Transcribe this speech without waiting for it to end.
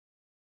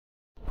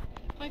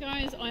Hi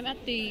guys, I'm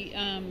at the,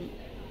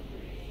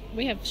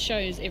 we have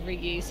shows every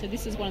year, so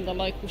this is one of the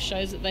local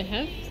shows that they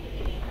have.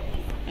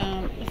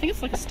 I think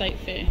it's like a state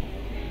fair.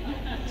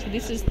 So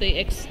this is the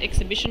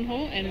exhibition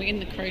hall and we're in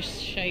the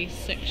crochet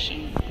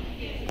section.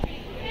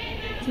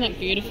 Isn't that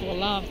beautiful? I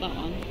love that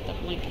one,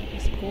 that blanket,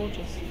 it's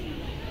gorgeous.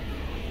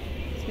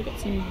 So we've got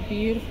some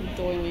beautiful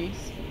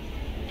doilies.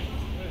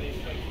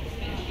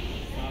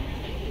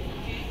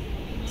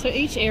 So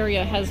each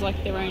area has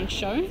like their own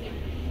show.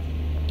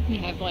 You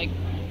have like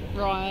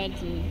rides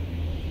and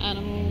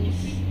animals,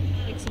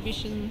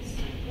 exhibitions.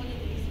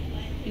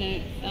 You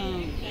know,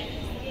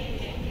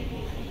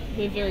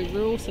 we're very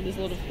rural, so there's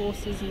a lot of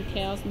horses and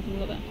cows and things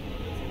like that.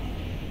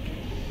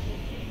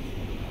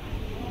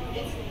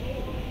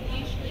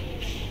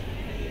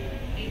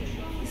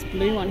 This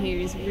blue one here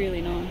is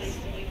really nice.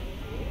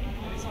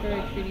 It's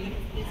very pretty.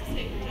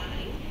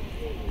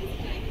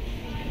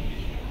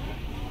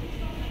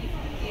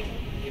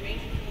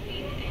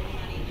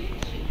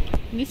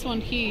 And this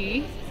one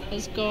here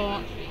has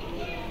got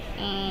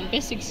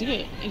best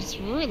exhibit. It's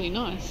really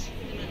nice.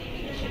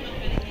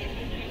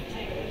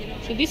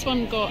 So this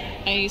one got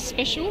a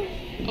special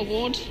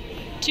award,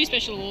 2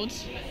 special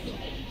awards.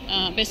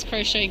 Best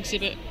crochet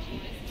exhibit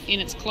in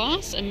its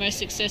class and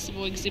most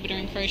accessible exhibitor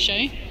in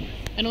crochet,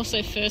 and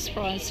also first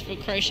prize for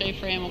crochet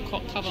pram or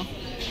cot cover.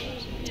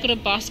 It's got a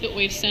basket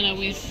weave centre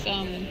with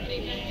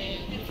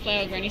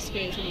flower granny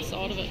squares on the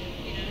side of it.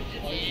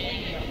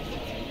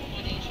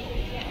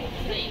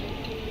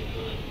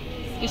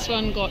 This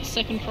one got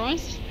second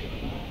prize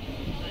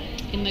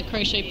in the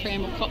crochet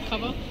pram or cot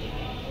cover.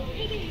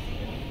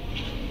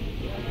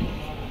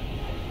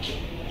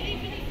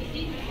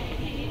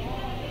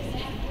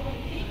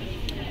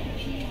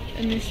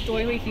 And this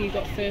doily here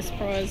got first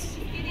prize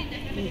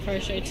in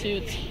crochet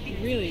too. It's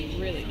really,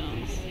 really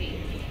nice.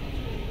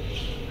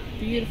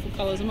 Beautiful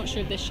colours. I'm not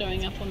sure if they're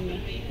showing up on the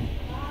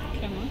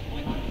camera.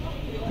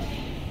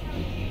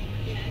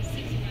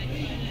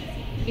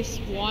 This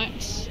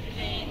white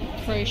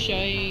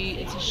crochet,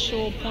 it's a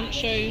shawl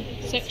poncho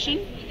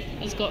section,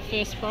 has got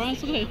first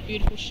prize. Look at those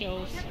beautiful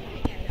shells.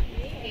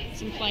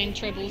 Some plain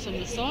trebles on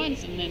the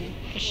sides and then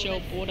a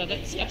shell border.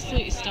 That's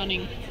absolutely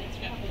stunning.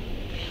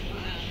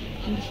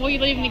 And before you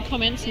leave any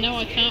comments, no,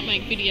 I can't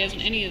make videos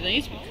on any of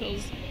these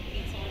because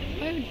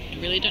I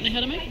really don't know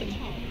how to make them.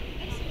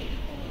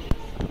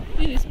 Look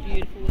at this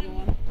beautiful little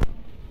one.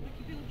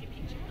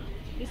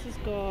 This has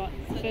got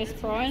first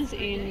prize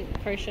in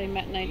crochet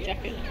matinee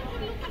jacket.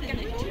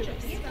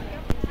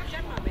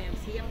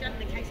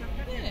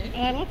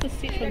 And I like the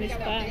stitch on this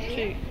back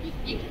too.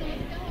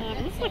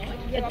 It looks like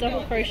a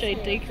double crochet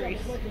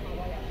decrease.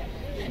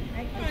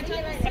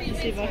 Let's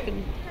see if I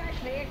can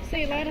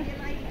see you later.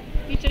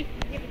 You too.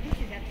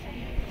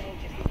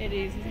 It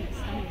is, isn't it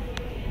stunning?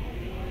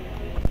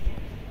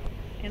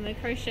 And the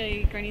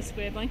crochet granny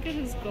square blanket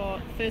has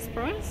got first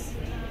prize.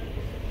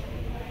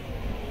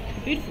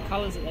 Beautiful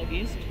colours that they've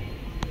used.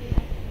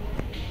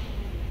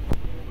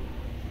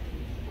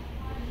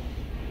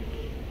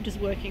 I'm just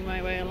working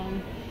my way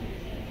along.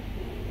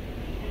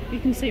 You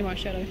can see my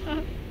shadow.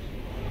 So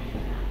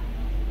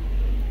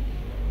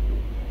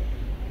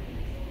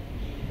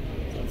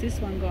what's this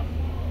one got?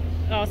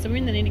 Oh, so we're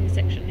in the knitting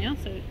section now.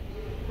 So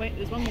wait,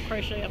 there's one more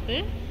crochet up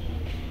there.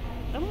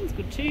 That one's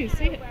good too.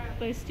 See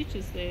those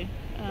stitches there.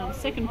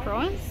 Second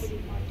prize.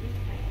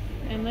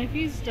 And they've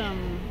used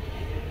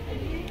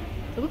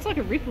it looks like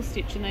a ripple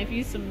stitch, and they've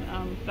used some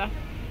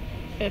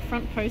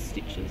front post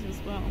stitches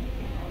as well.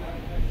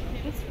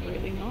 That's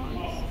really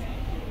nice.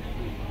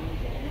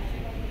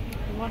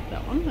 I like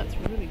that one. That's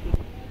really good.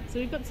 So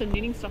we've got some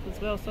knitting stuff as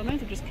well, so I may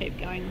as well just keep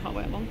going the whole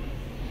way along.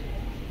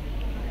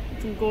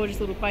 Some gorgeous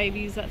little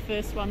babies. That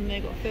first one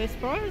there got first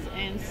prize,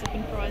 and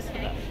second prize for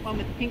that one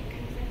with the pink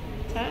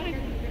tag.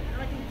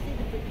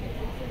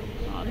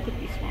 Oh, look at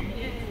this one.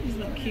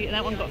 Isn't it cute? And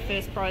that one got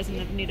first prize in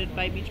the knitted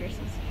baby dresses.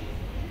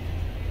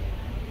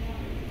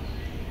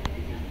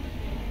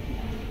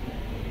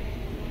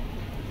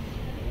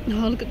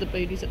 Oh, look at the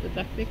booties at the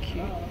back. They're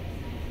cute.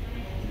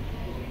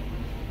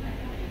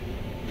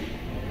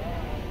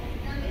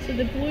 So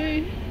the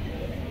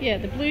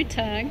blue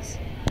tags,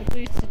 the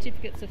blue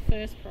certificates are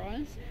first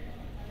prize,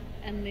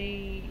 and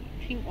the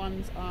pink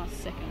ones are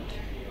second.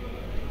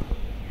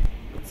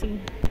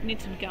 Some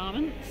knitted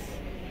garments.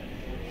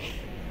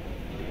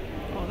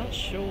 Oh, that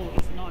shawl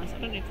is nice. I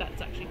don't know if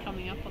that's actually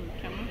coming up on the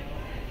camera.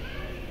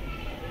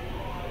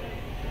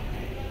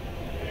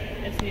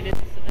 It's knitted,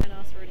 so don't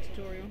ask for a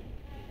tutorial.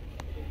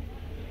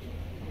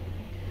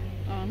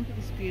 Oh, look at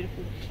this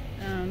beautiful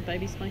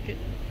baby's blanket.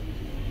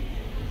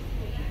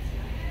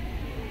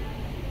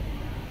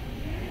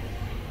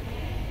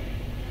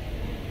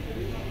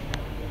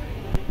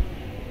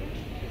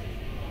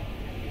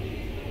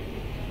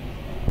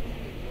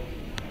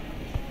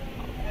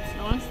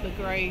 Nice, the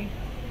grey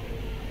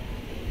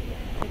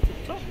at the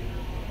top.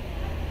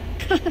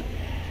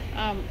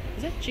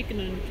 Is that chicken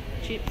and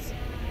chips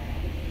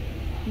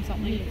and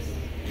something? Yes.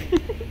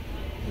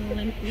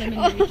 lemon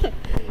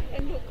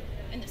and look,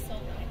 and the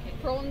salt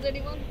packet. Prawns,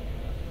 anyone?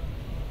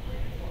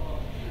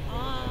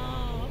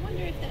 Oh, I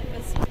wonder if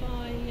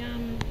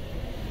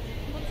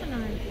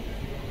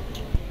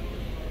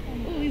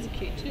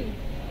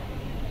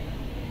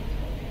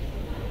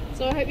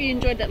So I hope you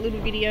enjoyed that little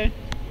video.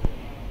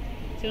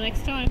 Till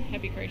next time,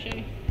 happy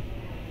crochet.